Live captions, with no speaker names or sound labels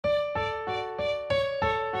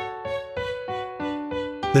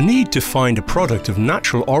The need to find a product of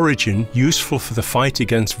natural origin useful for the fight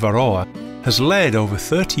against Varroa has led over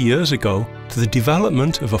 30 years ago to the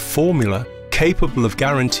development of a formula capable of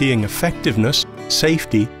guaranteeing effectiveness,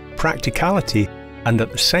 safety, practicality, and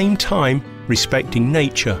at the same time respecting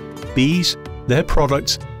nature, bees, their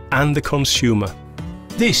products, and the consumer.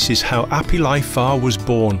 This is how ApiLife Var was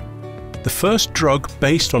born, the first drug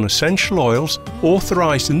based on essential oils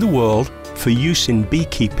authorized in the world for use in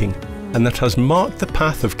beekeeping, and that has marked the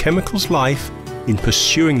path of chemicals life in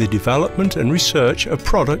pursuing the development and research of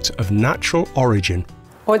products of natural origin.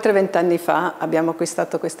 Oltre 20 anni fa abbiamo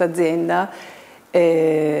acquistato questa azienda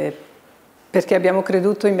perché abbiamo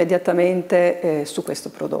creduto immediatamente su questo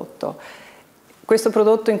prodotto. Questo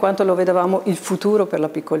prodotto in quanto lo vedevamo il futuro per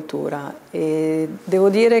l'apicoltura, e devo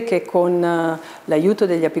dire che con l'aiuto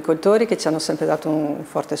degli apicoltori che ci hanno sempre dato un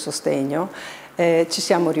forte sostegno ci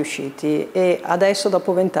siamo riusciti, e adesso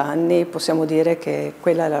dopo 20 anni possiamo dire che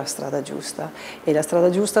quella è la strada giusta, e la strada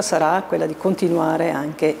giusta sarà quella di continuare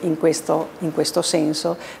anche in questo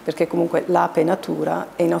senso, perché comunque l'ape è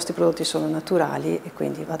natura e i nostri prodotti sono naturali, e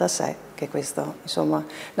quindi va da sé che questo, insomma,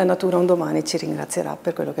 la natura un domani ci ringrazierà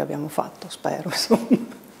per quello che abbiamo fatto, spero insomma,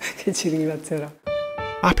 che ci ringrazierà.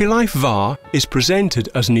 ApiLife Var is presented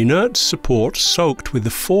as an inert support soaked with the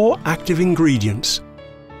 4 active ingredients: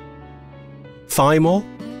 thymol,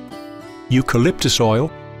 eucalyptus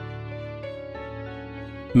oil,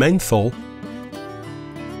 menthol,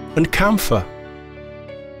 and camphor.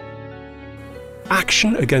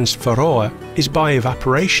 Action against Varroa is by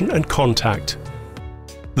evaporation and contact.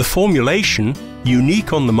 The formulation,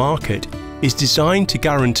 unique on the market, is designed to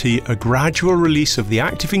guarantee a gradual release of the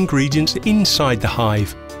active ingredients inside the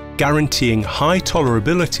hive, guaranteeing high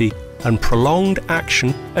tolerability and prolonged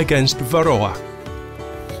action against Varroa.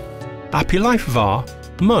 ApiLife Var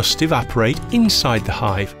must evaporate inside the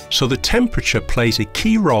hive, so the temperature plays a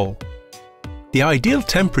key role. The ideal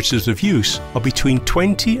temperatures of use are between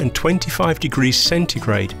 20 and 25 degrees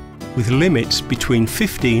centigrade, with limits between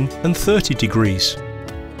 15 and 30 degrees.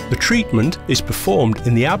 The treatment is performed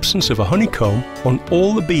in the absence of a honeycomb on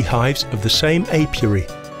all the beehives of the same apiary.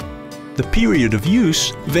 The period of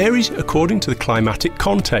use varies according to the climatic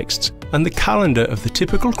contexts and the calendar of the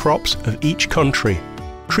typical crops of each country.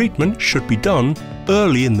 Treatment should be done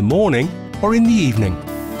early in the morning or in the evening.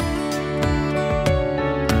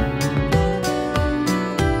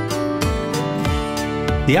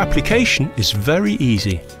 The application is very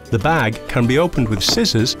easy. The bag can be opened with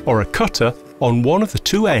scissors or a cutter on one of the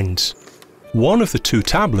 2 ends. One of the 2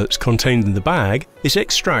 tablets contained in the bag is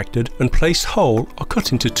extracted and placed whole or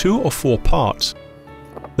cut into 2 or 4 parts.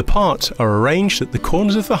 The parts are arranged at the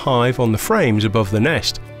corners of the hive on the frames above the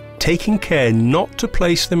nest, taking care not to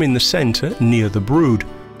place them in the centre near the brood.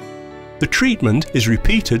 The treatment is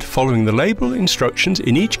repeated following the label instructions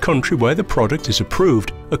in each country where the product is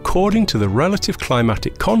approved, according to the relative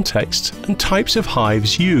climatic contexts and types of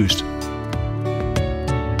hives used.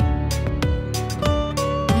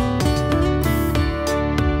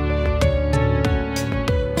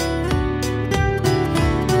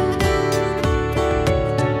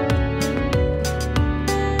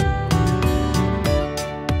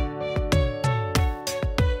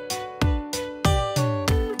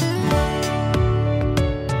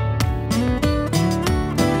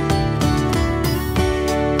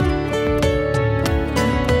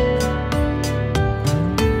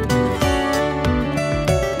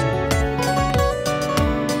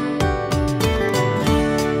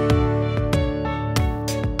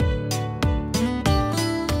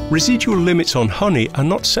 Residual limits on honey are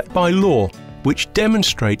not set by law, which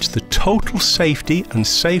demonstrates the total safety and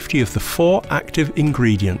safety of the 4 active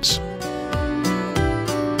ingredients.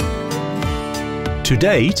 To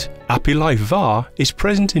date, ApiLife Var is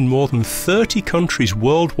present in more than 30 countries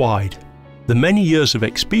worldwide. The many years of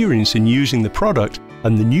experience in using the product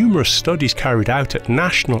and the numerous studies carried out at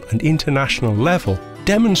national and international level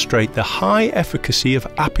demonstrate the high efficacy of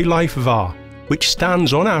ApiLife Var, which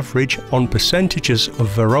stands on average on percentages of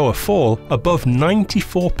Varroa fall above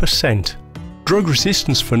 94%. Drug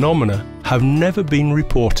resistance phenomena have never been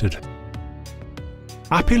reported.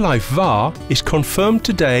 ApiLife Var is confirmed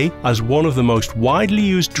today as one of the most widely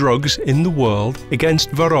used drugs in the world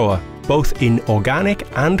against Varroa, both in organic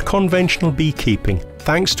and conventional beekeeping,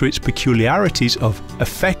 thanks to its peculiarities of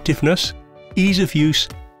effectiveness, ease of use,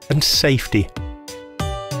 and safety.